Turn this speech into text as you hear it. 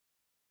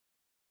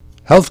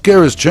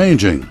Healthcare is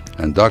changing,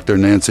 and Dr.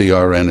 Nancy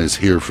RN is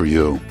here for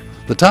you.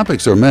 The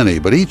topics are many,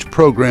 but each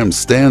program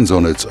stands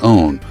on its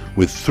own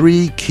with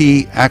 3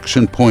 key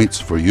action points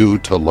for you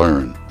to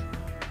learn.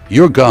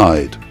 Your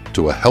guide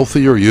to a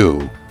healthier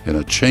you in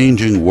a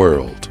changing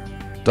world.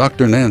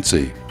 Dr.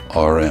 Nancy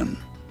RN.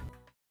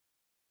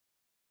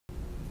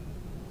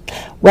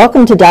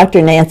 Welcome to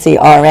Dr. Nancy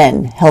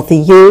RN, Healthy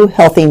You,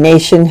 Healthy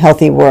Nation,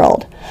 Healthy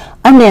World.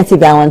 I'm Nancy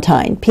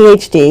Valentine,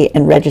 PhD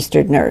and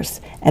registered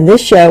nurse, and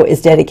this show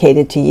is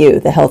dedicated to you,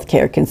 the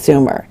healthcare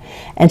consumer.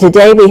 And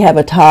today we have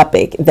a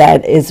topic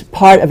that is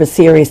part of a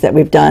series that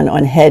we've done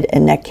on head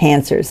and neck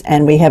cancers,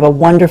 and we have a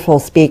wonderful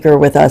speaker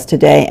with us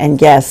today and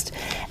guest.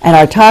 And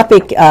our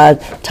topic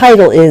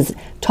title is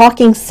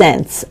Talking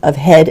Sense of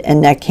Head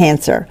and Neck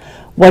Cancer.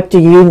 What do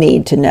you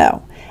need to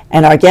know?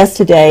 And our guest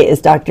today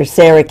is Dr.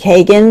 Sarah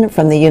Kagan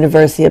from the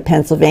University of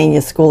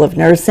Pennsylvania School of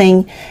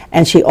Nursing,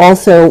 and she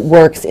also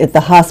works at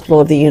the Hospital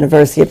of the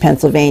University of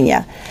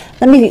Pennsylvania.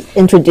 Let me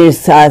introduce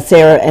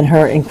Sarah and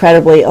her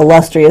incredibly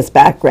illustrious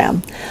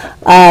background.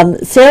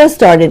 Sarah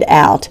started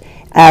out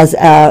as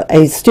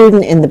a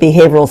student in the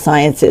behavioral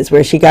sciences,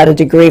 where she got a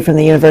degree from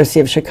the University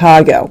of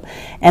Chicago,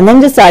 and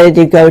then decided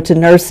to go to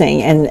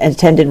nursing and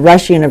attended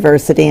Rush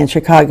University in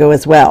Chicago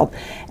as well,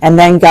 and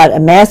then got a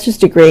master's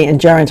degree in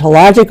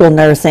gerontological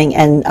nursing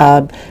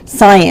and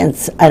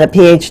science and a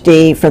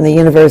PhD from the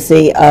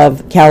University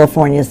of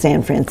California,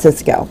 San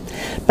Francisco.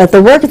 But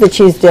the work that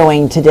she's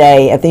doing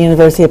today at the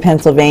University of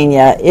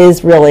Pennsylvania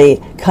is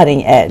really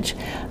cutting edge.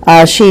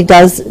 She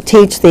does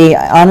teach the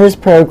honors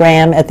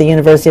program at the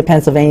University of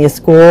Pennsylvania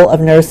School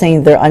of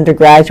Nursing. They're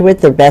undergraduate,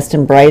 they're best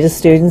and brightest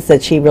students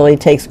that she really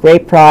takes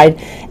great pride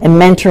in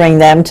mentoring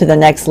them to the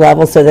next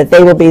level so that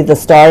they will be the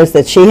stars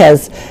that she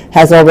has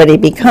already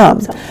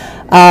become.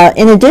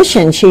 In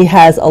addition, she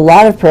has a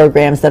lot of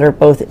programs that are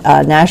both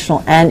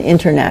national and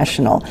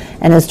international,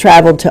 and has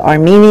traveled to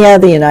Armenia,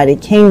 the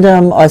United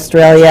Kingdom,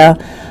 Australia,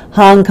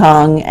 Hong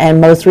Kong, and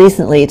most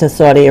recently to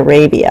Saudi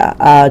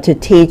Arabia to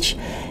teach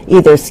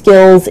either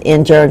skills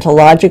in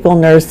gerontological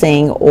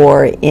nursing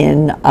or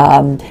in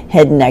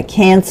head and neck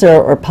cancer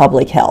or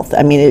public health.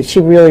 I mean,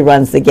 she really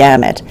runs the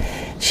gamut.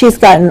 She's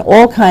gotten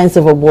all kinds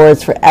of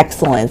awards for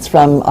excellence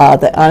from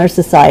the Honor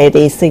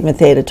Society, Sigma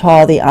Theta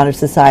Tau, the Honor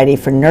Society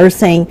for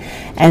Nursing,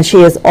 and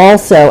she is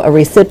also a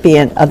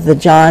recipient of the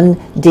John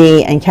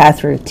D. and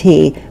Catherine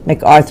T.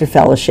 MacArthur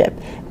Fellowship,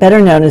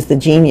 better known as the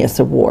Genius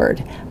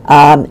Award.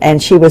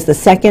 And she was the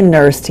second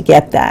nurse to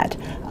get that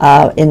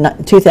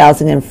in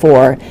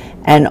 2004,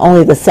 and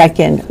only the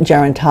second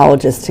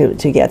gerontologist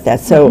to get that.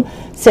 So,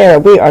 Sarah,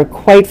 we are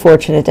quite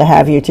fortunate to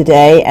have you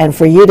today, and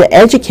for you to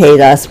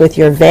educate us with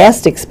your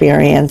vast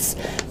experience,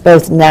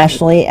 both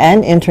nationally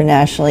and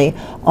internationally,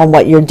 on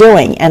what you're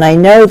doing. And I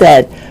know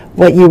that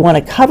what you want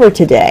to cover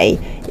today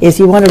is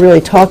you want to really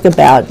talk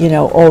about, you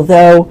know,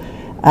 although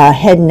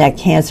head and neck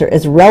cancer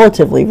is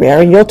relatively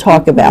rare, and you'll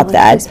talk about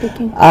that,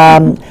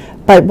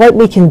 but what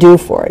we can do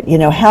for it, you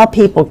know, how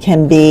people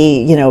can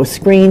be, you know,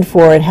 screened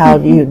for it, how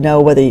do you know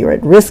whether you're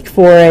at risk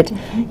for it,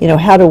 you know,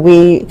 how do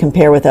we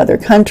compare with other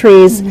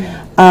countries,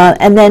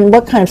 and then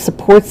what kind of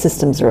support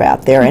systems are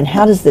out there, and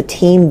how does the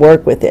team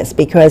work with this,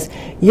 because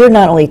you're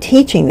not only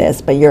teaching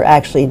this, but you're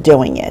actually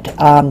doing it.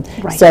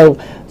 So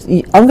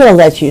I'm going to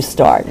let you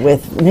start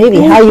with maybe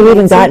how you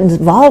even got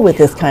involved with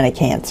this kind of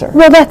cancer.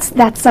 Well, that's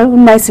so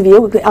nice of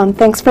you.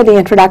 Thanks for the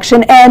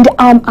introduction. And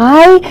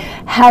I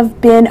have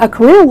been a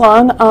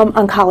career-long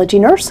oncology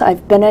nurse.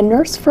 I've been a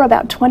nurse for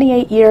about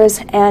 28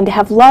 years and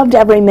have loved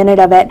every minute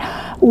of it.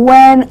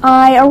 When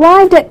I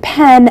arrived at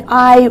Penn,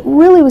 I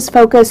really was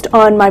focused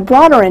on my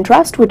broader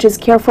interest, which is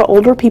care for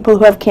older people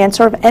who have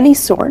cancer of any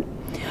sort.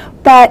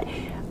 But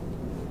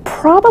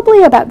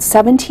probably about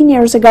 17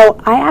 years ago,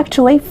 I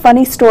actually,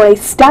 funny story,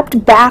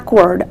 stepped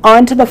backward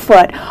onto the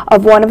foot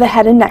of one of the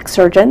head and neck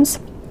surgeons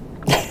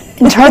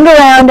and turned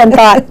around and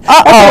thought,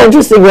 uh-oh,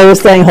 interesting way of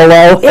saying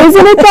hello.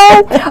 Isn't it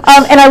though?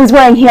 And I was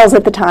wearing heels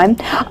at the time.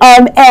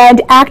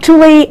 And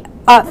actually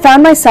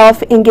found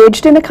myself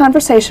engaged in a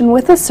conversation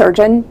with a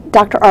surgeon,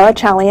 Dr. Ara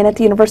Chalian at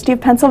the University of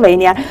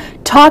Pennsylvania,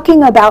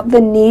 talking about the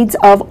needs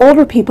of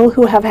older people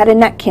who have head and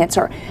neck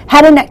cancer.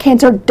 Head and neck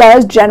cancer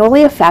does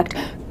generally affect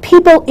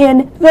people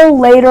in the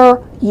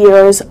later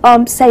years,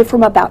 say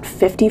from about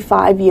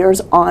 55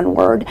 years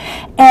onward.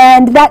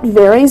 And that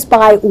varies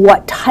by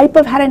what type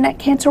of head and neck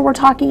cancer we're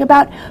talking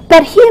about.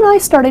 But he and I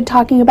started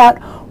talking about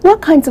what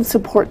kinds of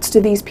supports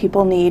do these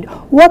people need?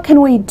 What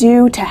can we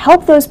do to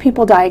help those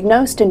people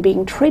diagnosed and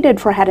being treated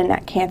for head and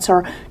neck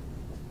cancer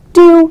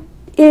do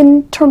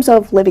in terms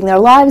of living their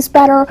lives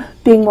better,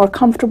 being more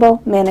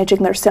comfortable,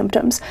 managing their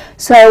symptoms.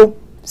 So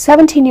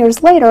 17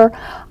 years later,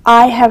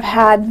 I have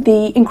had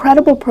the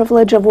incredible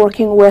privilege of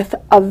working with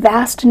a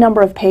vast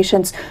number of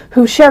patients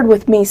who shared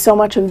with me so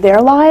much of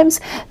their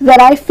lives that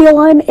I feel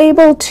I'm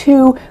able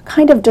to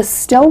kind of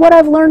distill what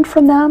I've learned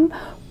from them,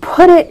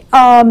 put it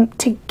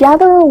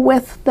together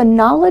with the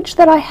knowledge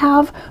that I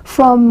have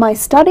from my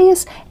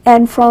studies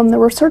and from the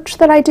research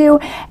that I do,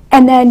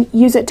 and then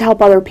use it to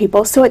help other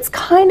people. So it's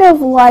kind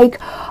of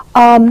like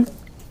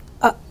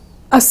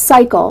a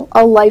cycle,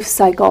 a life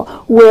cycle,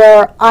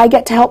 where I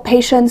get to help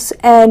patients,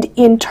 and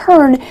in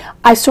turn,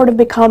 I sort of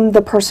become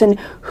the person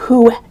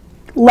who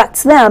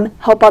lets them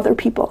help other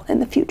people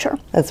in the future.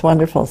 That's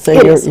wonderful. So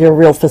It you're a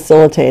real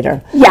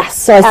facilitator. Yes,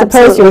 So I suppose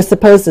absolutely. you were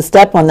supposed to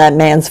step on that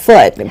man's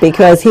foot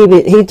because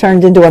he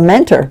turned into a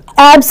mentor.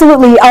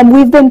 Absolutely.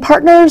 We've been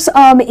partners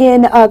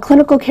in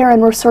clinical care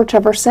and research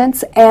ever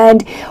since,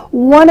 and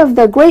one of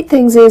the great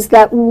things is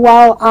that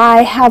while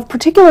I have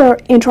particular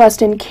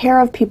interest in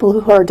care of people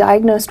who are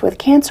diagnosed with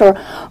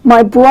cancer,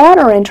 my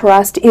broader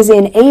interest is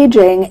in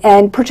aging,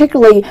 and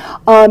particularly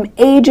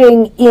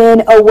aging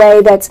in a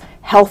way that's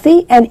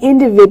healthy and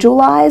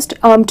individualized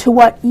to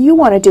what you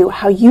want to do,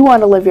 how you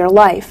want to live your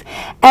life.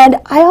 And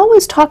I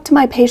always talk to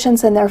my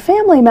patients and their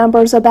family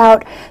members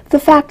about the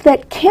fact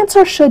that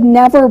cancer should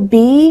never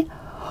be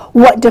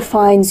what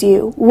defines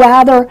you.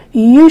 Rather,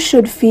 you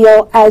should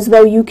feel as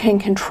though you can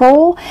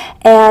control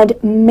and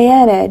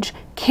manage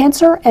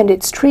cancer and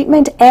its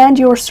treatment and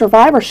your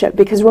survivorship.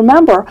 Because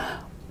remember,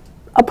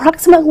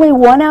 approximately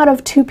 1 out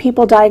of 2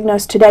 people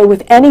diagnosed today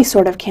with any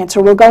sort of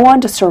cancer will go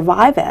on to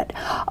survive it.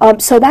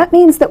 So that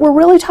means that we're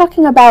really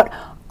talking about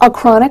a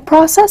chronic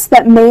process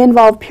that may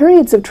involve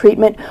periods of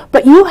treatment,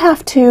 but you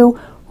have to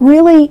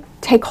really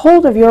take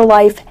hold of your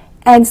life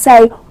and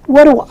say,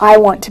 what do I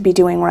want to be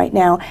doing right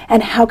now,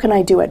 and how can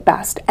I do it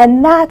best?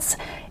 And that's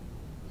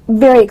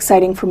very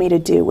exciting for me to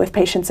do with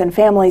patients and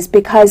families,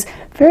 because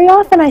very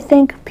often I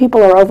think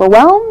people are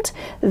overwhelmed.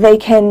 They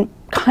can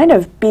kind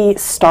of be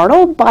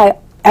startled by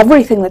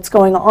everything that's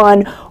going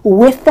on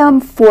with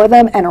them, for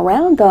them, and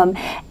around them.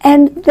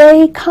 And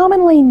they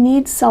commonly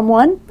need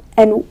someone,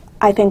 and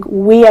I think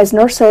we as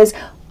nurses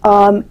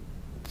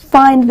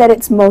find that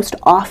it's most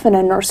often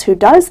a nurse who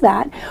does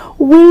that.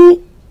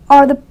 We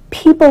are the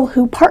people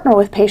who partner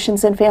with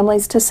patients and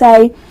families to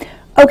say,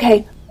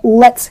 okay,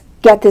 let's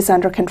get this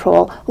under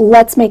control.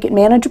 Let's make it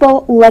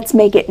manageable. Let's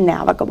make it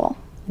navigable.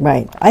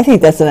 Right. I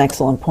think that's an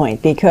excellent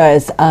point,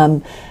 because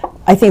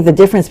I think the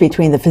difference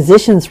between the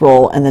physician's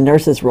role and the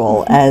nurse's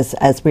role,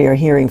 as we are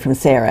hearing from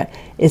Sarah,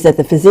 is that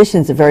the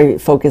physicians are very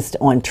focused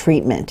on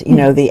treatment, you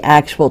know, the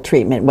actual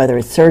treatment, whether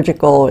it's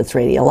surgical, it's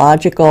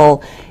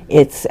radiological,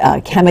 it's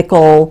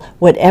chemical,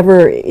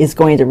 whatever is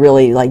going to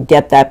really like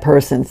get that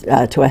person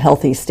to a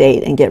healthy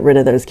state and get rid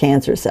of those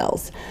cancer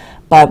cells.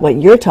 But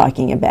what you're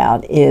talking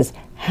about is,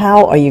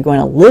 how are you going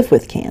to live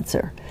with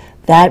cancer?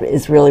 That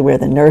is really where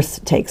the nurse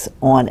takes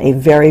on a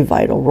very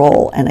vital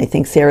role. And I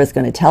think Sarah's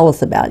going to tell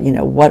us about, you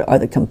know, what are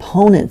the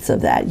components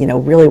of that, you know,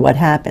 really what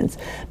happens.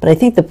 But I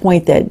think the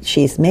point that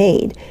she's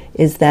made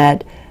is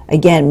that,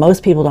 again,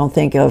 most people don't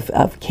think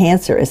of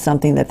cancer as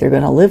something that they're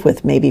going to live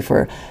with maybe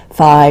for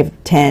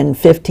 5, 10,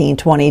 15,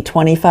 20,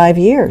 25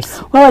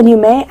 years. Well, and you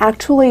may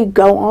actually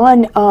go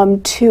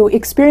on to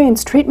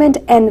experience treatment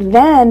and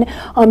then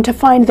to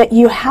find that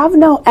you have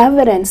no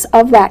evidence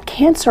of that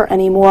cancer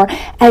anymore,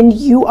 and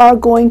you are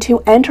going to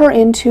enter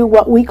into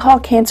what we call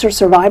cancer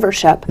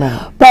survivorship.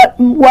 Right. But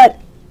what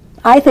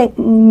I think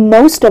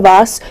most of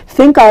us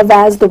think of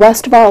as the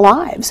rest of our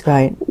lives.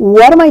 Right.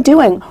 What am I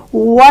doing?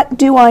 What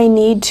do I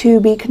need to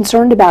be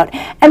concerned about?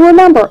 And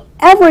remember,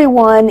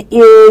 everyone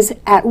is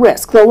at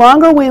risk. The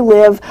longer we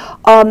live,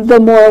 the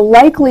more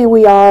likely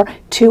we are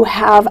to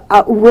have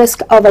a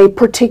risk of a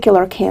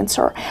particular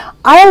cancer.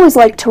 I always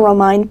like to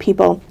remind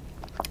people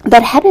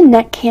that head and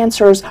neck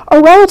cancers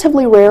are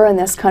relatively rare in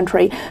this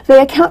country.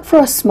 They account for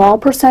a small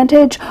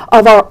percentage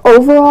of our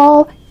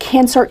overall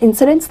cancer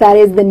incidence, that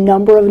is the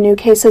number of new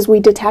cases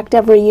we detect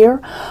every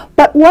year.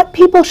 But what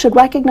people should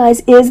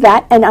recognize is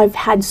that, and I've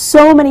had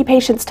so many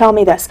patients tell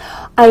me this,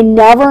 I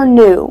never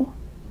knew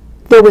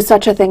there was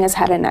such a thing as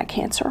head and neck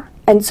cancer.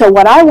 And so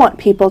what I want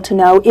people to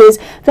know is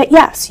that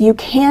yes, you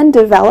can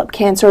develop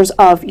cancers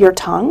of your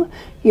tongue,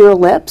 your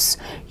lips,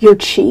 your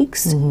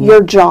cheeks,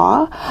 your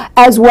jaw,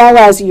 as well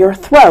as your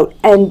throat.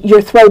 And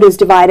your throat is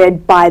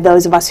divided by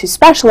those of us who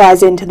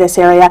specialize into this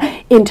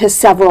area into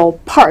several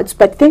parts.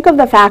 But think of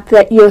the fact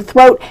that your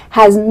throat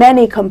has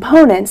many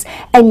components,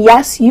 and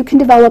yes, you can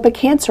develop a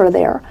cancer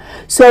there.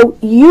 So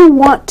you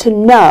want to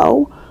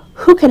know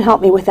who can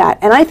help me with that.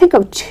 And I think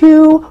of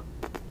 2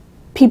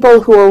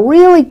 people who are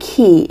really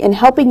key in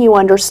helping you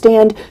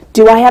understand,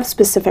 do I have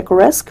specific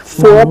risk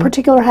for a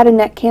particular head and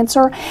neck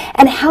cancer,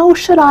 and how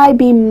should I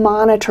be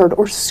monitored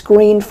or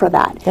screened for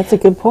that? That's a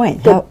good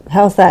point.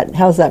 How's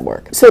that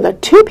work? So the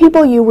 2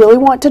 people you really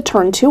want to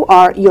turn to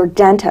are your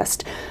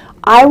dentist.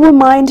 I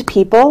remind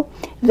people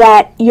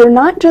that you're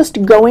not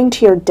just going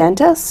to your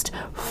dentist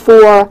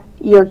for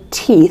your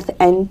teeth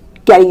and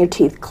getting your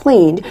teeth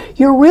cleaned.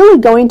 You're really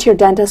going to your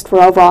dentist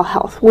for overall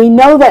health. We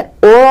know that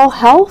oral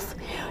health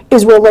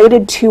is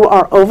related to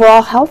our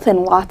overall health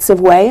in lots of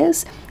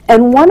ways.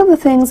 And one of the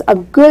things a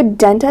good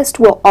dentist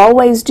will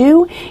always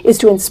do is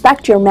to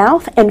inspect your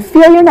mouth and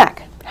feel your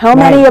neck. How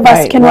many of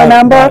us can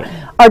remember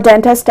our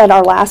dentist at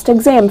our last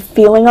exam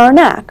feeling our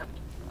neck?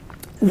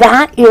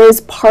 That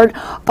is part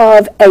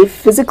of a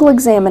physical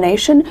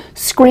examination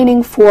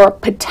screening for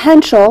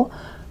potential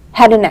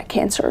head and neck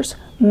cancers,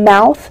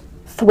 mouth,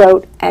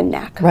 throat, and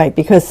neck. Right,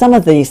 because some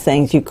of these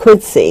things you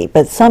could see,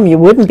 but some you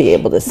wouldn't be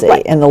able to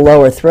see in the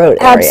lower throat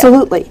area.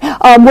 Absolutely.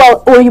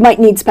 Well, or you might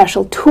need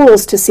special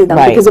tools to see them,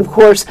 because of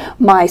course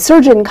my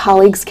surgeon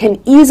colleagues can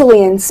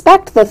easily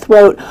inspect the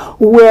throat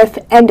with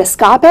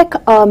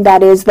endoscopic,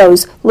 that is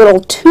those little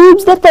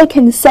tubes that they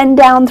can send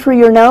down through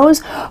your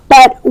nose.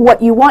 But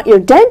what you want your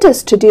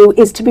dentist to do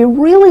is to be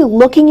really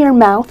looking your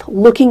mouth,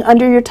 looking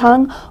under your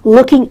tongue,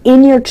 looking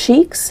in your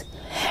cheeks,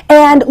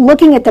 and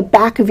looking at the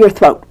back of your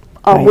throat.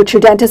 Which your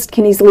dentist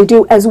can easily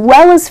do, as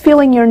well as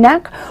feeling your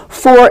neck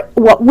for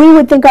what we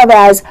would think of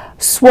as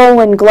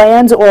swollen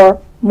glands, or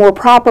more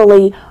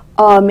properly,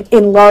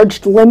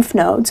 enlarged lymph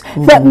nodes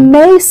that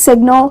may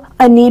signal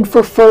a need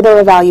for further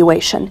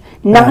evaluation.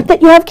 Not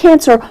that you have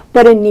cancer,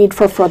 but a need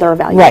for further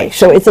evaluation. Right,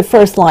 so it's a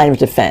first line of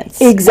defense.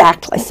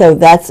 Exactly. So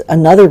that's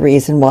another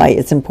reason why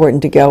it's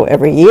important to go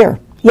every year.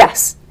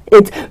 Yes.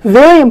 It's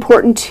very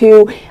important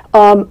to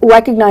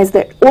recognize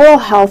that oral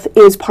health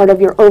is part of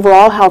your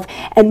overall health,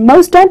 and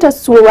most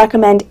dentists will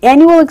recommend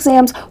annual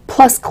exams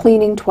plus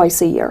cleaning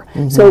twice a year.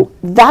 So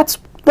that's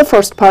the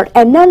first part.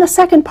 And then the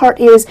second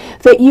part is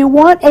that you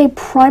want a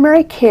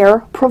primary care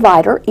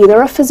provider,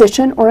 either a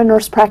physician or a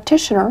nurse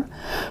practitioner,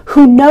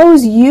 who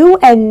knows you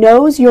and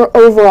knows your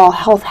overall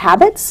health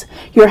habits,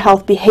 your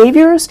health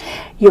behaviors,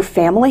 your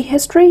family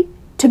history,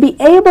 to be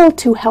able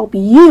to help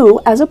you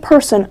as a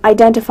person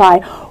identify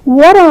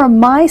what are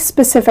my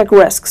specific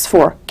risks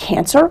for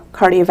cancer,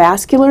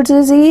 cardiovascular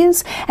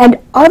disease, and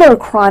other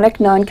chronic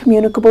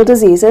non-communicable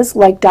diseases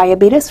like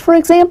diabetes, for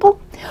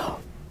example.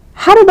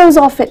 How do those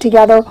all fit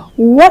together?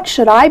 What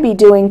should I be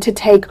doing to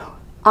take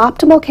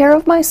optimal care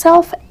of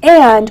myself?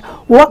 And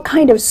what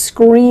kind of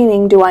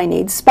screening do I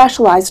need?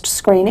 Specialized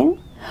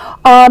screening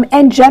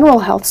and general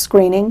health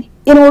screening,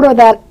 in order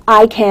that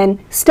I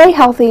can stay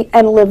healthy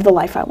and live the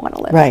life I want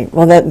to live. Right.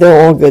 Well,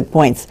 they're all good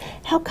points.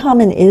 How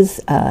common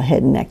is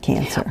head and neck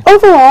cancer?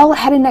 Overall,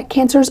 head and neck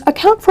cancers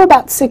account for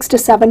about 6 to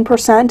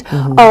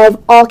 7%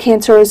 of all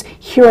cancers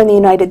here in the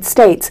United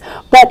States,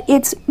 but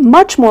it's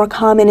much more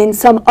common in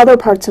some other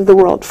parts of the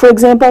world. For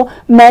example,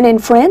 men in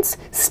France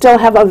still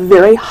have a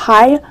very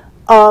high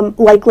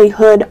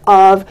likelihood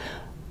of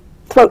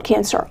throat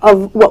cancer,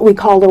 of what we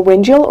call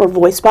laryngeal or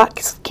voice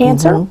box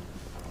cancer.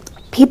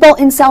 People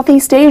in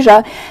Southeast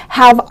Asia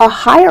have a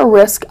higher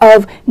risk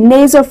of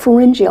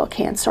nasopharyngeal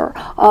cancer,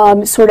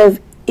 sort of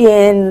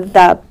in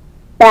the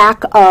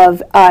back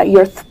of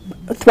your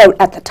throat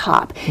at the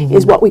top,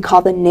 is what we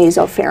call the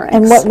nasopharynx.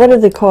 And what are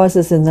the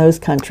causes in those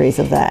countries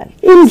of that?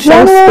 In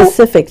general, so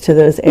specific to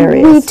those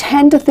areas. We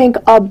tend to think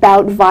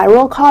about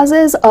viral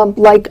causes,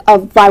 like a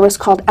virus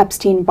called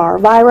Epstein-Barr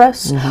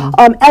virus,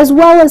 as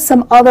well as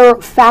some other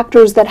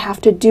factors that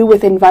have to do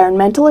with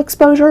environmental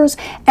exposures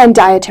and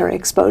dietary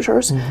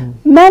exposures.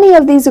 Many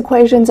of these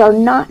equations are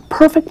not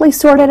perfectly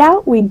sorted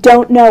out. We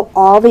don't know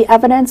all the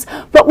evidence,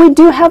 but we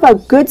do have a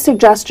good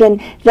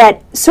suggestion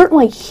that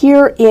certainly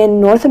here in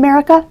North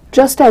America,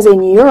 just as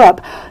in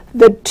Europe,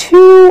 the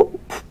two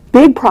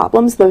big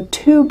problems, the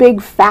two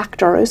big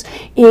factors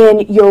in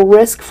your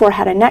risk for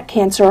head and neck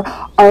cancer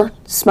are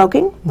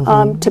smoking,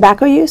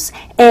 tobacco use,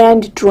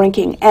 and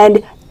drinking.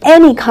 And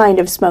any kind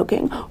of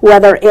smoking,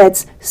 whether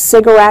it's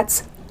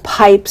cigarettes,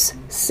 pipes,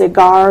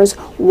 cigars,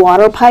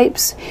 water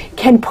pipes,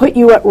 can put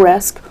you at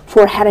risk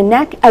for head and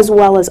neck as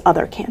well as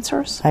other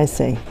cancers. I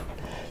see.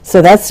 So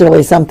that's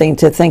really something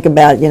to think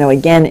about,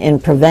 again,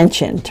 in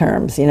prevention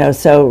terms,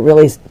 so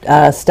really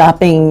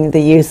stopping the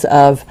use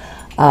of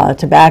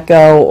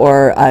tobacco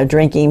or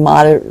drinking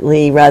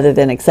moderately rather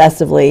than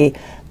excessively.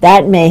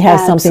 That may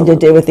have something to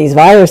do with these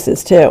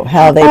viruses too,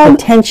 how they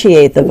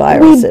potentiate the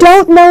viruses. We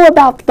don't know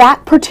about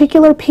that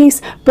particular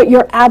piece, but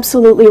you're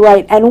absolutely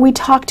right. And we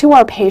talk to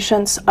our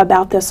patients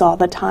about this all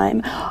the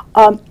time.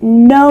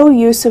 No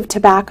use of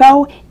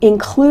tobacco,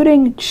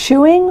 including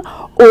chewing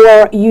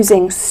or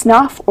using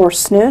snuff or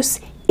snus,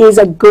 is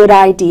a good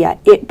idea.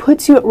 It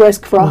puts you at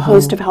risk for a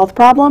host of health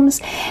problems.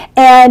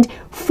 And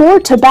for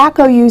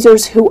tobacco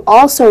users who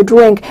also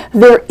drink,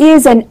 there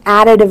is an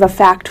additive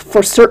effect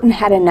for certain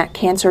head and neck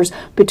cancers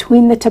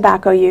between the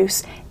tobacco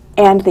use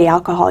and the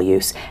alcohol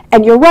use.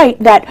 And you're right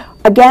that,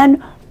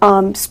 again,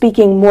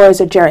 speaking more as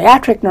a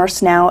geriatric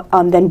nurse now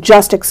than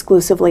just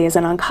exclusively as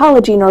an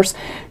oncology nurse,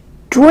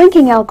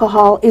 drinking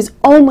alcohol is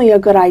only a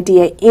good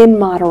idea in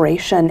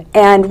moderation.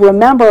 And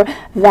remember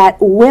that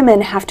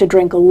women have to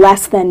drink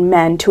less than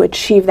men to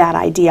achieve that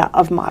idea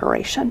of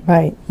moderation.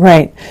 Right,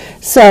 right.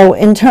 So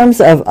in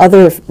terms of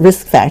other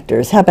risk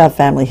factors, how about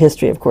family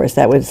history, of course?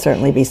 That would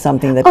certainly be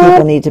something that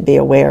people need to be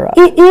aware of.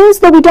 It is,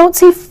 though we don't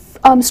see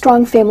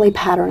strong family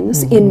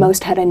patterns in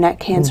most head and neck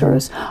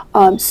cancers.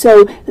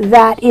 So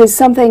that is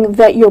something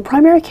that your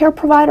primary care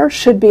provider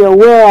should be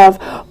aware of,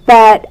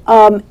 but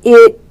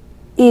it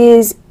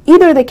is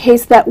either the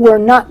case that we're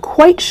not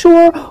quite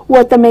sure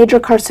what the major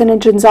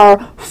carcinogens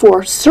are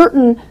for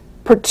certain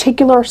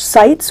particular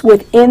sites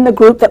within the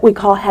group that we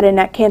call head and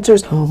neck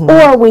cancers,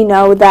 or we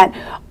know that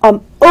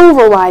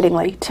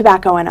overridingly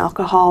tobacco and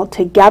alcohol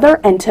together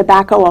and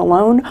tobacco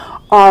alone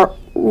are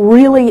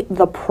really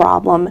the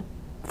problem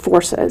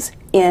forces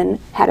in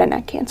head and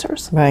neck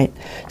cancers. Right.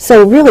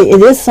 So really,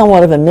 it is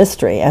somewhat of a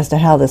mystery as to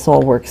how this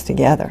all works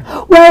together.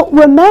 Well,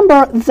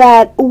 remember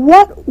that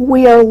what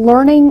we are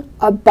learning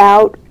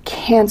about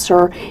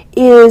cancer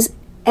is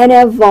an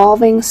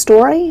evolving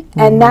story,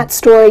 and that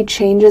story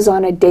changes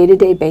on a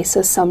day-to-day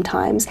basis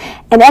sometimes.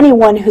 And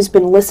anyone who's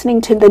been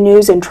listening to the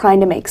news and trying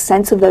to make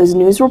sense of those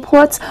news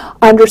reports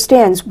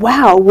understands,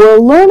 wow, we're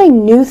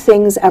learning new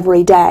things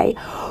every day.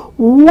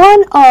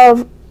 One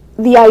of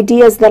the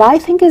ideas that I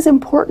think is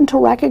important to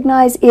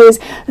recognize is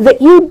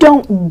that you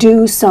don't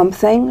do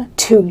something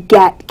to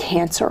get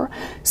cancer.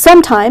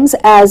 Sometimes,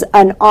 as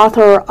an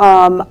author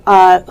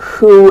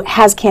who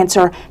has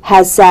cancer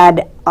has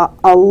said,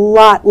 a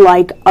lot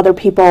like other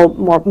people,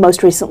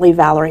 most recently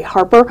Valerie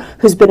Harper,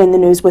 who's been in the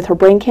news with her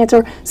brain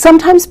cancer,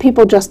 sometimes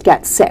people just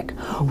get sick.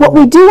 What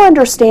we do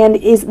understand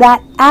is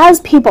that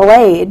as people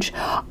age,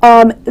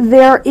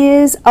 there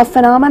is a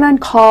phenomenon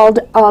called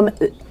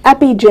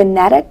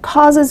epigenetic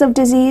causes of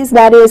disease.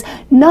 That is,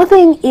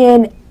 nothing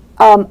in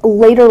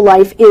later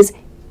life is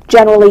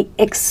generally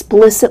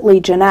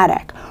explicitly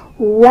genetic.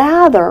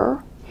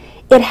 Rather,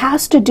 it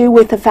has to do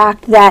with the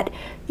fact that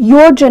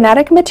your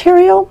genetic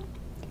material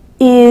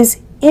is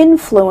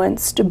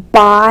influenced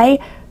by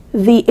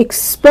the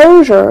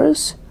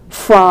exposures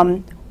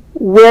from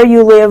where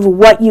you live,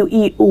 what you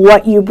eat,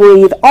 what you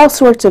breathe, all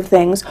sorts of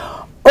things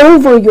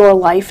over your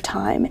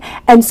lifetime.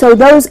 And so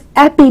those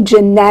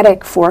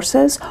epigenetic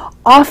forces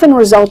often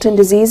result in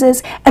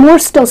diseases, and we're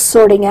still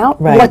sorting out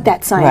what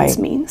that science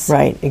means.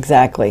 Right,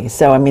 exactly.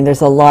 So, I mean,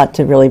 there's a lot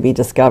to really be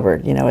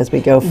discovered, you know, as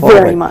we go forward.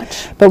 Very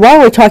much. But while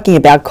we're talking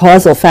about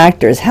causal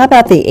factors, how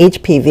about the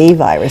HPV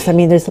virus? I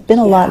mean, there's been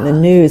a lot in the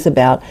news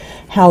about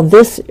how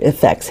this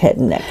affects head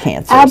and neck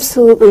cancers.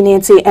 Absolutely,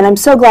 Nancy, and I'm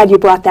so glad you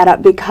brought that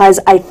up, because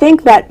I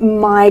think that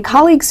my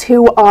colleagues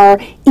who are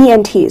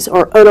ENTs,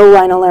 or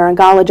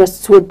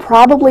otorhinolaryngologists, would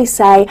probably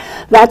say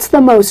that's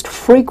the most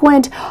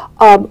frequent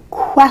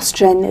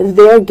question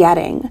they're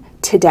getting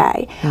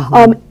today.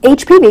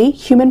 HPV,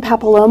 human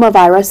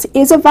papillomavirus,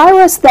 is a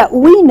virus that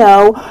we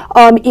know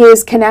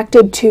is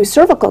connected to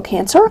cervical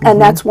cancer,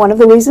 and that's one of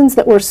the reasons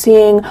that we're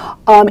seeing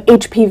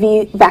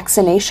HPV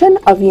vaccination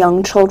of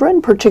young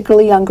children,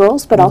 particularly young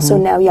girls, but also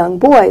now young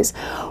boys.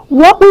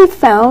 What we've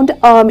found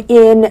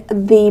in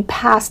the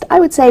past, I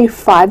would say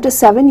 5 to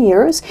 7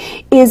 years,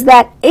 is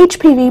that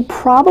HPV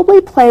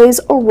probably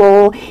plays a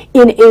role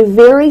in a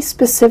very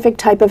specific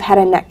type of head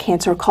and neck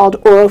cancer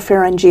called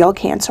oropharyngeal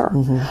cancer.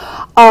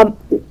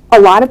 A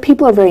lot of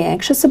people are very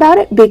anxious about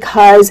it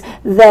because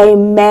they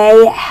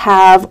may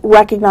have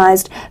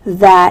recognized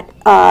that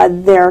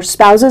their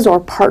spouses or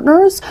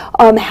partners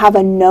have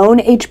a known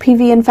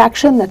HPV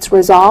infection that's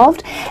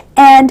resolved,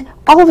 and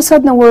all of a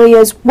sudden the worry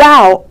is,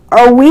 wow,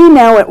 are we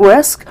now at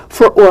risk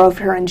for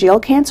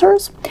oropharyngeal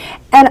cancers?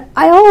 And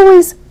I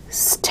always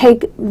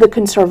take the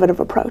conservative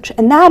approach,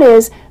 and that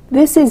is,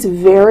 this is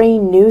very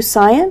new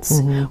science.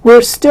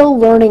 We're still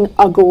learning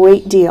a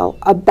great deal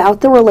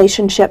about the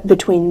relationship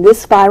between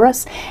this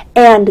virus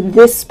and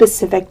this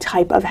specific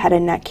type of head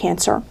and neck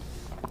cancer.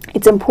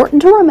 It's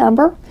important to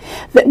remember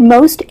that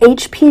most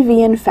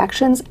HPV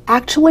infections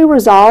actually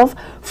resolve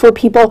for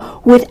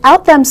people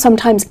without them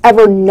sometimes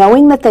ever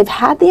knowing that they've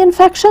had the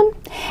infection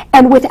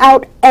and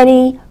without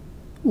any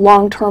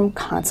long-term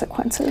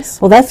consequences.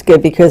 Well, that's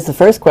good, because the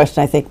first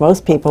question I think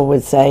most people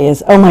would say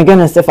is, oh my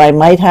goodness, if I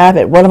might have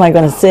it, what am I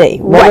going to see?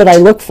 What would I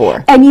look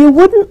for? And you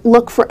wouldn't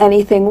look for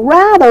anything.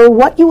 Rather,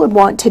 what you would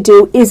want to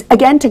do is,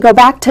 again, to go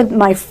back to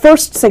my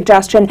first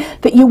suggestion,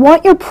 that you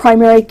want your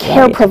primary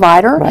care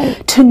provider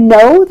to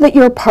know that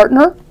your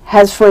partner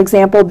has, for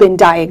example, been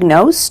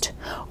diagnosed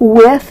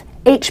with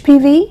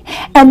HPV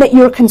and that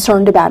you're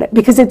concerned about it.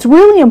 Because it's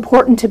really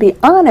important to be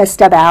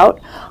honest about,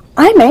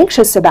 I'm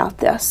anxious about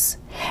this.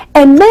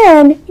 And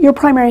then your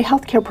primary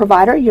healthcare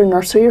provider, your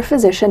nurse or your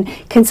physician,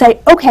 can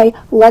say, okay,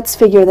 let's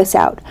figure this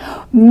out.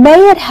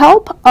 May it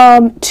help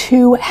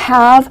to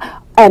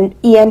have an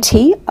ENT,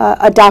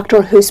 a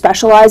doctor who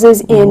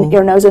specializes in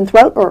ear, nose, and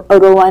throat, or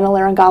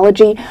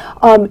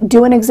otorhinolaryngology,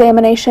 do an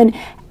examination?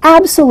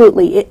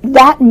 Absolutely,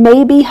 that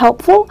may be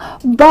helpful,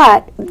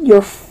 but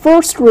your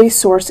first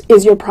resource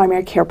is your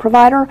primary care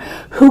provider,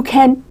 who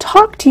can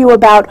talk to you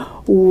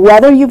about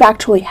whether you've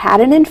actually had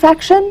an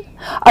infection,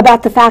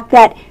 about the fact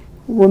that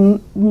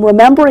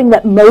remembering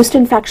that most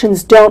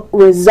infections don't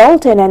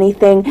result in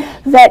anything,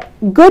 that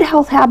good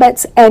health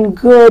habits and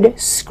good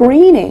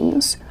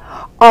screenings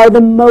are the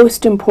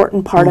most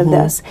important part of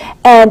this.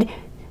 And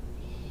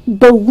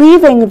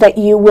believing that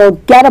you will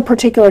get a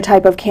particular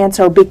type of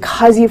cancer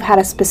because you've had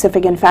a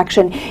specific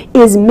infection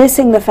is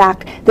missing the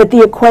fact that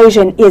the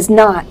equation is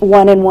not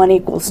 1 and 1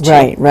 equals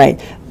 2.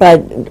 Right. But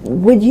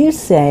would you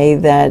say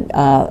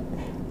that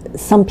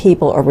some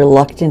people are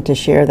reluctant to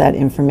share that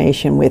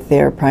information with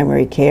their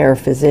primary care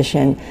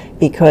physician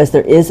because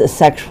there is a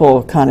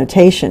sexual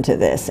connotation to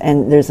this,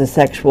 and there's a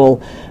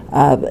sexual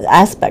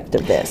aspect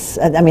of this?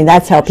 I mean,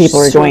 that's how people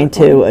are going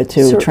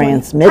to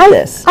transmit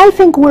this. I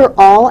think we're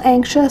all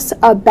anxious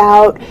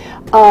about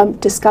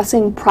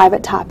discussing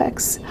private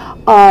topics,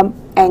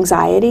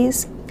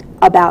 anxieties,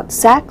 about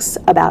sex,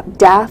 about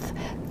death.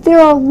 There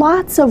are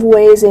lots of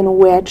ways in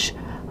which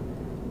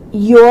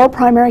your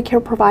primary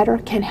care provider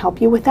can help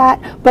you with that.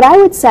 But I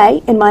would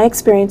say, in my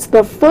experience,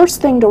 the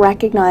first thing to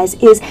recognize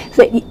is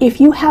that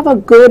if you have a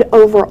good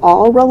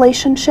overall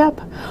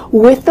relationship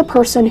with the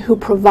person who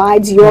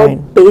provides your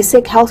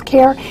basic health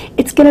care,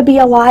 it's going to be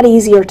a lot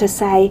easier to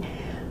say,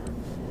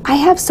 I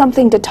have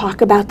something to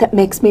talk about that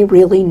makes me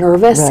really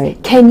nervous.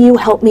 Can you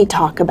help me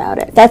talk about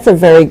it? That's a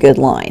very good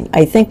line.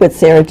 I think what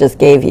Sarah just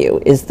gave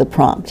you is the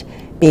prompt.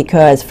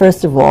 Because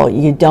first of all,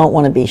 you don't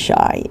want to be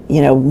shy.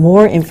 You know,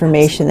 more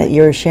information that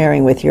you're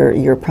sharing with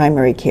your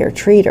primary care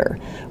treater,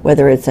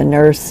 whether it's a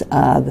nurse,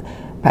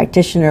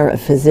 practitioner, a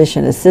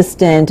physician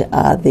assistant,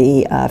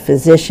 the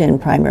physician,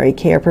 primary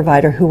care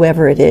provider,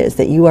 whoever it is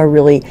that you are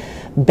really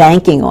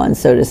banking on,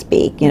 so to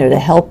speak, you know, to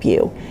help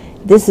you.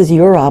 This is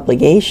your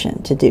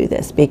obligation to do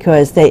this,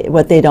 because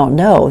what they don't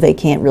know, they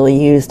can't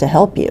really use to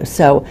help you.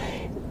 So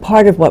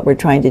part of what we're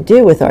trying to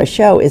do with our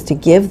show is to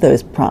give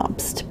those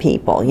prompts to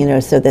people, you know,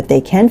 so that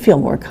they can feel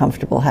more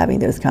comfortable having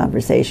those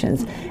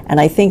conversations. And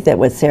I think that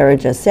what Sarah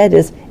just said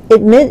is,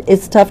 admit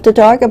it's tough to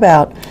talk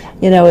about.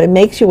 You know, it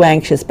makes you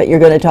anxious, but you're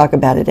going to talk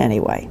about it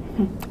anyway.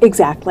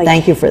 Exactly.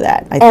 Thank you for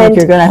that. I think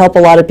you're going to help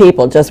a lot of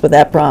people just with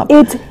that prompt.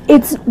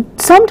 It's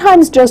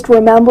sometimes just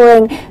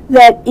remembering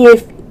that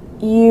if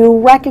you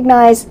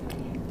recognize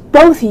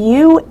both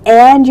you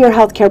and your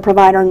healthcare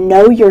provider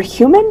know you're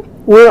human,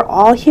 we're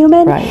all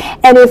human,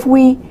 and if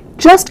we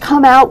just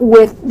come out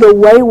with the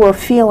way we're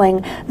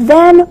feeling,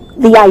 then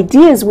the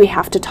ideas we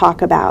have to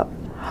talk about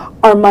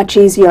are much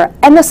easier.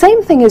 And the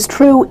same thing is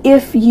true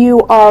if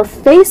you are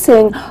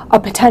facing a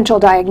potential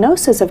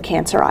diagnosis of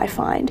cancer. I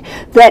find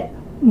that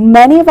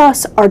many of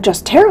us are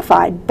just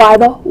terrified by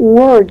the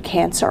word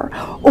cancer,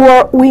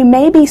 or we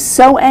may be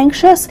so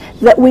anxious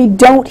that we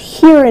don't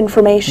hear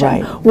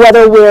information,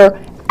 whether we're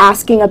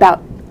asking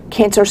about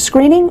cancer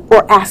screening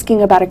or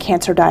asking about a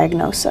cancer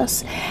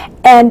diagnosis.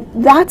 And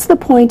that's the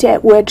point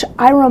at which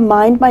I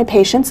remind my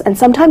patients, and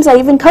sometimes I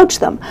even coach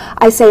them.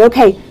 I say,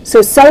 okay,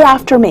 so say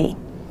after me,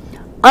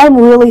 I'm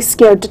really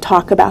scared to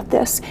talk about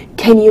this.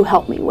 Can you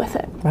help me with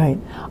it?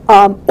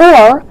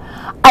 Or,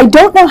 I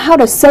don't know how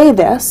to say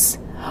this,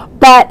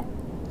 but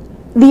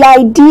the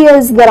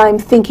ideas that I'm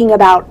thinking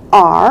about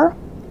are,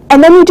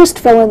 and then you just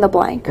fill in the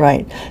blank.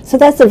 So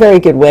that's a very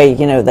good way,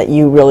 you know, that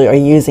you really are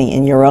using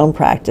in your own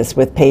practice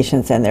with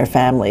patients and their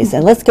families.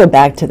 And let's go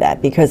back to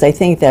that, because I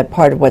think that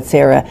part of what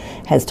Sarah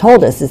has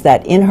told us is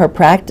that in her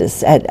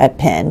practice at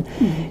Penn,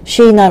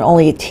 she not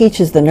only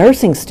teaches the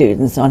nursing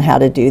students on how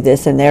to do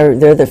this, and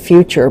they're the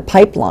future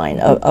pipeline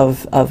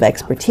of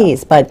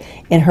expertise, but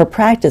in her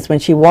practice, when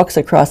she walks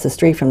across the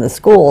street from the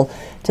school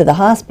to the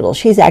hospital,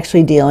 she's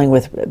actually dealing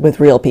with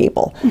real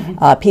people,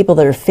 people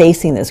that are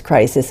facing this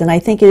crisis. And I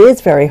think it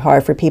is very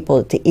hard for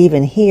people to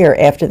even hear,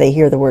 after they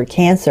hear the word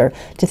cancer,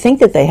 to think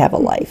that they have a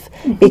life,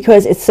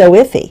 because it's so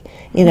iffy.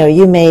 You know,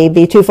 you may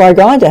be too far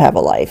gone to have a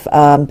life.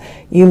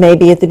 You may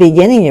be at the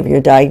beginning of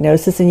your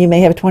diagnosis, and you may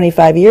have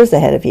 25 years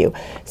ahead of you.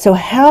 So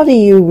how do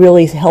you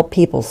really help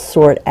people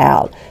sort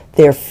out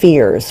their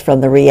fears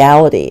from the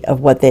reality of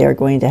what they are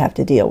going to have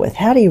to deal with?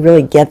 How do you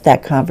really get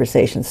that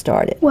conversation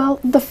started? Well,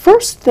 the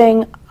first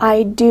thing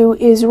I do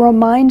is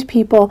remind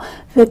people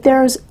that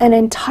there's an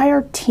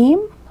entire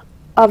team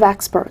of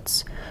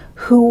experts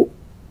who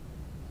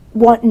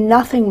want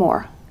nothing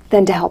more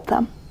than to help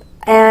them,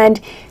 and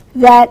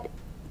that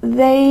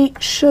they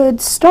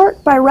should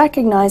start by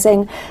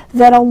recognizing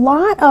that a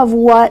lot of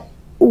what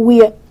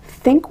we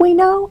think we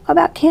know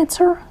about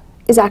cancer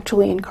is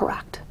actually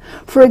incorrect.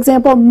 For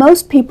example,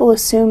 most people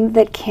assume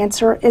that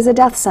cancer is a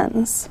death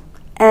sentence,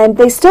 and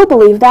they still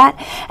believe that.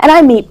 And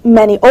I meet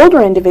many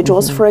older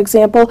individuals, for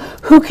example,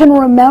 who can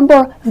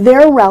remember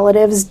their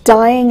relatives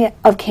dying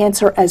of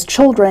cancer as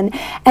children,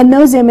 and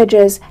those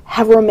images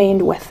have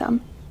remained with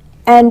them.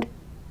 And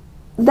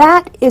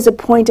that is a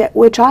point at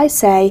which I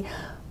say,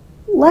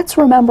 let's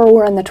remember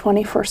we're in the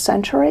 21st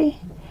century,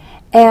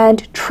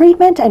 and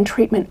treatment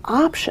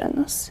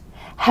options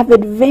have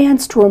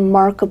advanced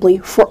remarkably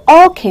for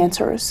all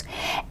cancers,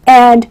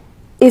 and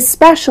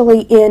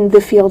especially in the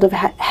field of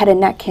head and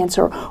neck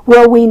cancer,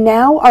 where we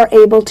now are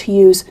able to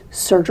use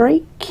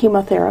surgery,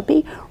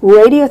 chemotherapy,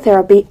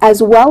 radiotherapy,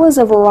 as well as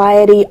a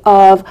variety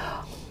of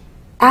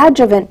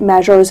adjuvant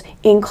measures,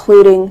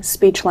 including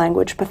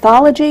speech-language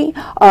pathology,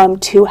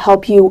 to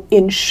help you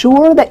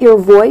ensure that your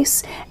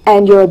voice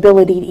and your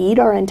ability to eat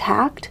are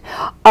intact.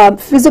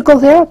 Physical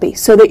therapy,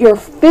 so that your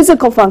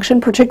physical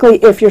function,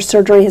 particularly if your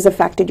surgery has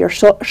affected your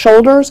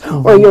shoulders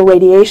or your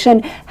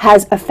radiation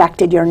has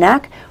affected your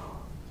neck,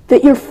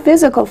 that your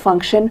physical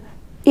function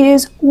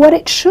is what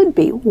it should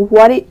be,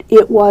 what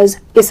it was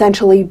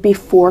essentially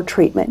before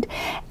treatment.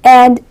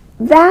 And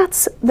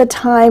that's the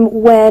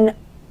time when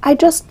I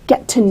just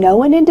get to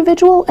know an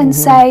individual and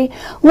say,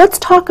 let's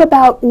talk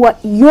about what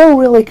you're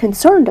really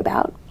concerned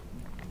about,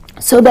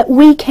 so that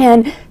we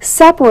can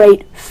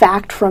separate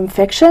fact from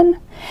fiction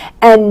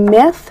and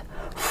myth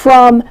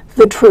from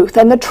the truth.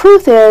 And the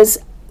truth is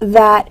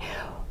that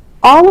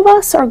all of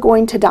us are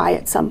going to die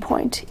at some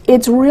point.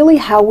 It's really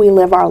how we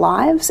live our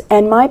lives,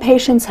 and my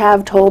patients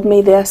have told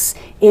me this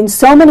in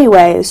so many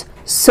ways,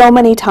 so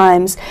many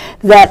times,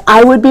 that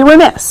I would be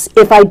remiss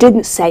if I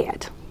didn't say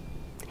it.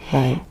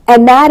 Right.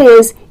 And that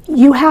is,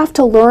 you have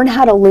to learn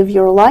how to live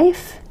your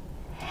life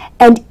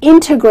and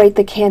integrate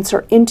the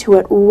cancer into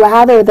it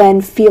rather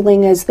than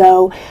feeling as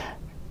though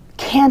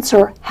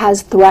cancer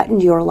has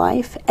threatened your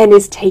life and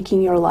is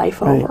taking your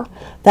life over.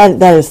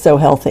 That is so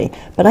healthy.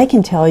 But I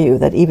can tell you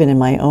that even in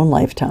my own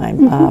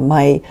lifetime,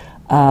 my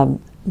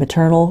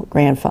maternal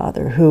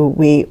grandfather, who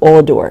we all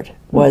adored,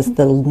 was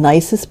the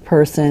nicest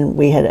person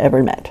we had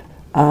ever met,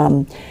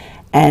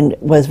 and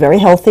was very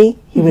healthy.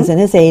 He was in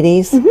his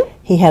 80s.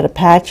 He had a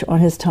patch on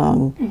his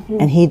tongue,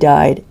 and he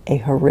died a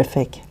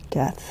horrific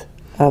death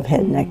of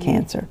head and neck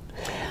cancer.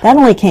 That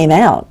only came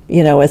out,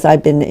 you know, as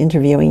I've been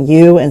interviewing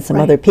you and some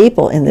other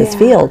people in this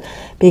field,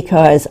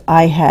 because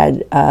I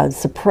had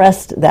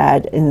suppressed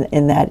that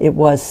in that it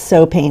was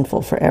so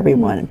painful for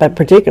everyone, but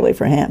particularly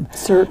for him.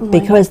 Certainly.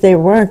 Because there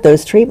weren't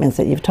those treatments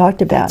that you've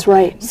talked about. That's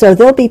right. So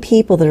there'll be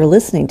people that are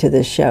listening to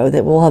this show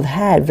that will have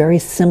had very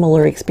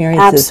similar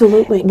experiences.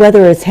 Absolutely.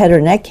 Whether it's head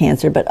or neck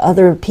cancer, but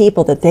other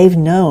people that they've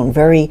known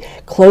very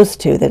close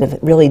to that have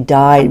really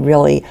died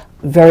really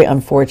very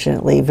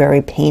unfortunately,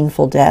 very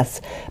painful deaths.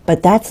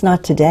 But that's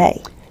not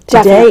today.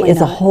 Today Definitely is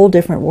a not. whole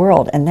different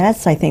world, and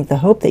that's, I think, the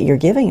hope that you're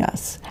giving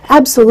us.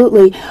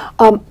 Absolutely.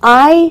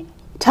 I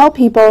tell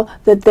people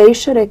that they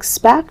should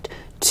expect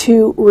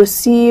to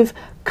receive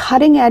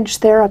cutting-edge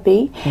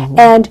therapy,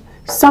 and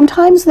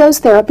sometimes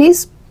those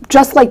therapies,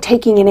 just like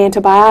taking an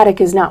antibiotic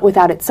is not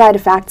without its side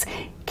effects,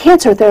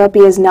 cancer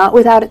therapy is not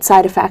without its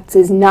side effects,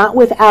 is not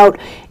without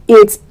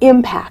its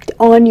impact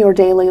on your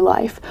daily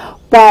life.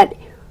 But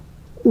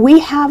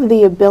we have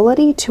the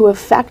ability to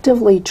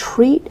effectively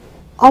treat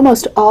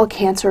almost all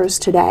cancers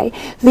today.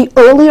 The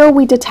earlier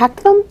we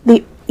detect them,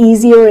 the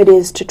easier it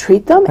is to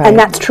treat them, and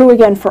that's true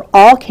again for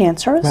all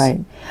cancers. Right.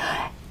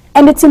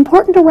 And it's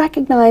important to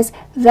recognize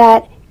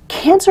that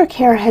cancer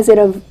care has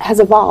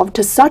evolved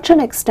to such an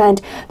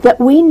extent that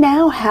we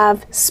now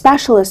have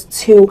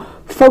specialists who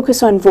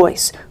focus on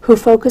voice, who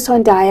focus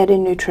on diet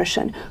and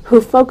nutrition,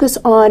 who focus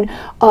on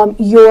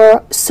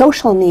your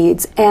social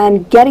needs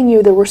and getting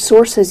you the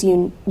resources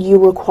you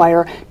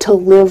require to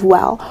live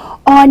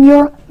well, on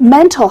your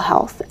mental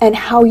health and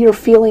how you're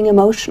feeling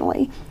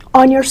emotionally,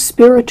 on your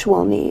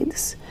spiritual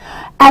needs,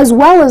 as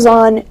well as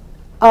on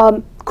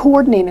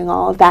coordinating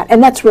all of that.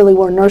 And that's really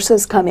where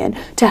nurses come in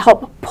to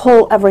help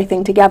pull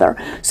everything together.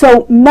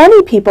 So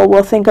many people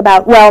will think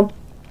about, well,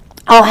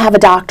 I'll have a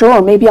doctor,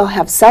 or maybe I'll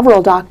have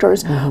several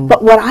doctors,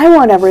 but what I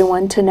want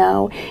everyone to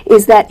know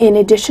is that in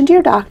addition to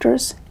your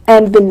doctors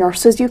and the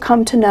nurses you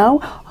come to know,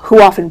 who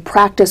often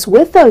practice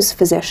with those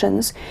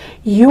physicians,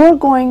 you're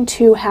going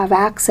to have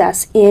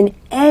access in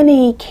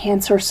any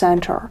cancer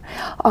center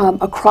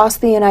across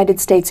the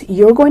United States.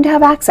 You're going to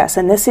have access,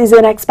 and this is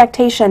an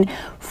expectation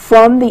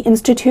from the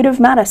Institute of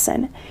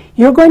Medicine.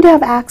 You're going to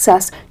have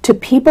access to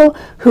people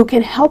who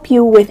can help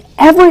you with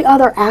every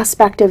other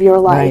aspect of your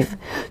life,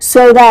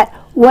 so that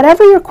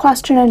whatever your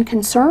question and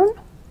concern,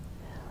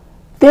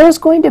 there's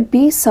going to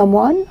be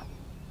someone,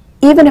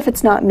 even if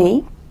it's not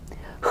me,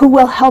 who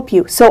will help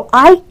you. So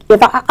I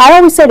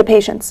always say to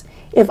patients,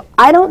 if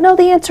I don't know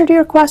the answer to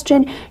your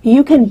question,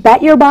 you can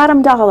bet your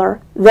bottom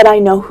dollar that I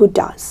know who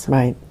does.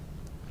 Right.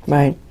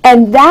 Right.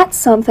 And that's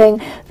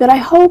something that I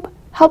hope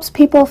helps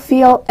people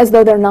feel as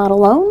though they're not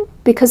alone,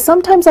 because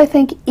sometimes I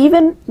think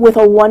even with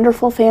a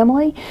wonderful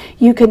family,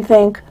 you can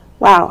think,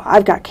 wow,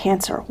 I've got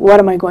cancer. What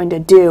am I going to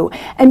do?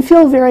 And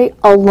feel very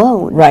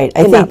alone. Right.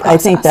 I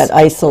process. think that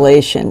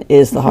isolation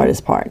is the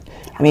hardest part.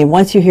 I mean,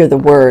 once you hear the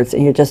words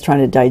and you're just trying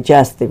to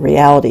digest the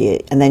reality,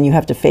 and then you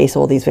have to face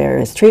all these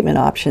various treatment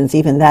options,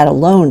 even that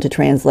alone to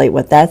translate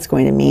what that's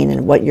going to mean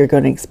and what you're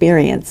going to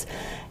experience.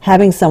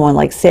 Having someone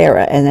like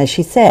Sarah, and as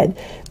she said,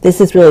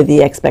 this is really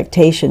the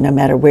expectation, no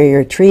matter where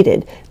you're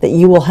treated, that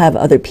you will have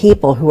other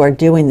people who are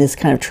doing this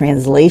kind of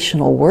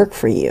translational work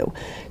for you,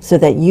 so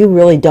that you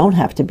really don't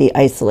have to be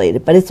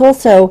isolated. But it's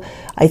also,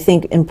 I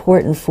think,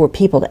 important for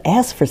people to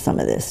ask for some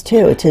of this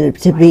too,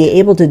 to be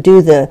able to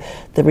do the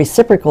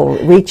reciprocal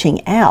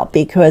reaching out,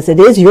 because it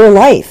is your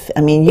life. I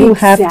mean, you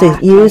have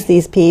to use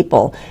these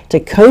people to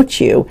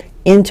coach you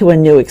into a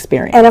new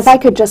experience. And if I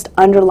could just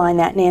underline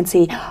that,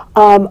 Nancy,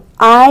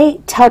 I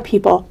tell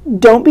people,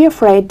 don't be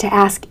afraid to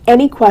ask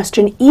any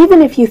question,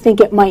 even if you think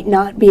it might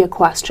not be a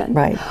question.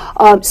 Right.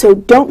 So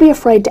don't be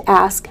afraid to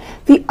ask.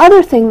 The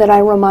other thing that I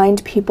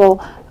remind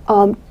people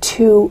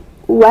to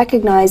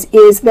recognize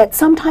is that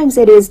sometimes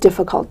it is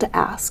difficult to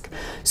ask.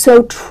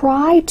 So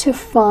try to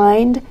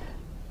find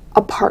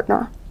a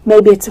partner.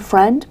 Maybe it's a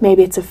friend,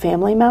 maybe it's a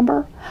family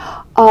member,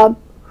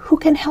 who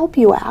can help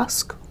you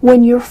ask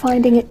when you're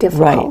finding it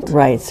difficult.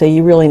 Right. So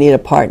you really need a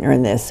partner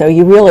in this. So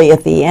you really,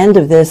 at the end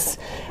of this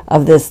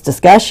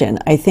discussion,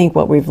 I think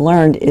what we've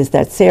learned is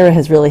that Sarah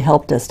has really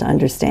helped us to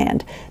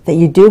understand that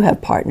you do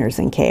have partners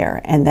in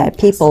care, and that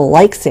people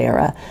like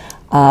Sarah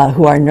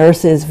who are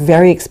nurses,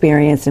 very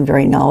experienced and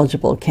very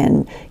knowledgeable,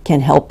 can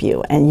help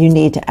you, and you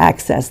need to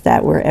access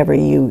that wherever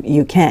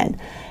you can.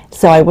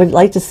 So I would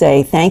like to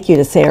say thank you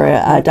to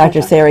Sarah,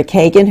 Dr. Sarah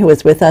Kagan, who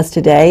is with us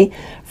today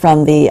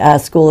from the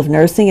School of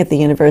Nursing at the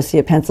University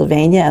of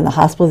Pennsylvania and the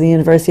Hospital of the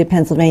University of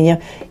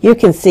Pennsylvania. You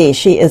can see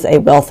she is a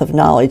wealth of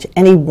knowledge.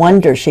 Any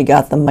wonder she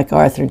got the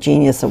MacArthur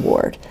Genius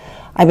Award.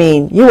 I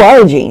mean, you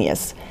are a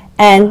genius.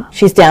 And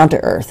she's down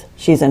to earth.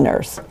 She's a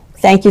nurse.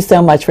 Thank you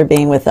so much for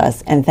being with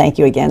us. And thank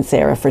you again,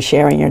 Sarah, for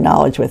sharing your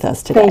knowledge with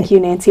us today. Thank you,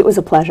 Nancy. It was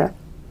a pleasure.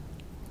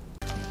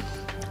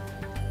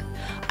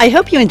 I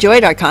hope you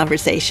enjoyed our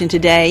conversation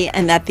today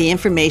and that the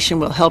information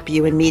will help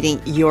you in meeting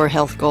your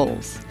health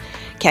goals.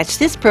 Catch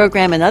this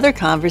program and other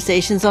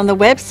conversations on the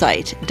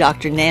website,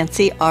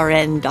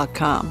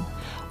 drnancyrn.com.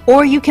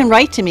 Or you can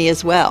write to me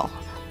as well.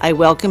 I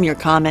welcome your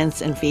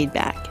comments and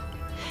feedback.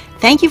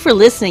 Thank you for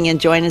listening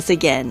and join us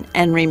again.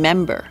 And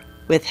remember,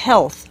 with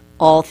health,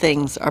 all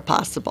things are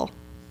possible.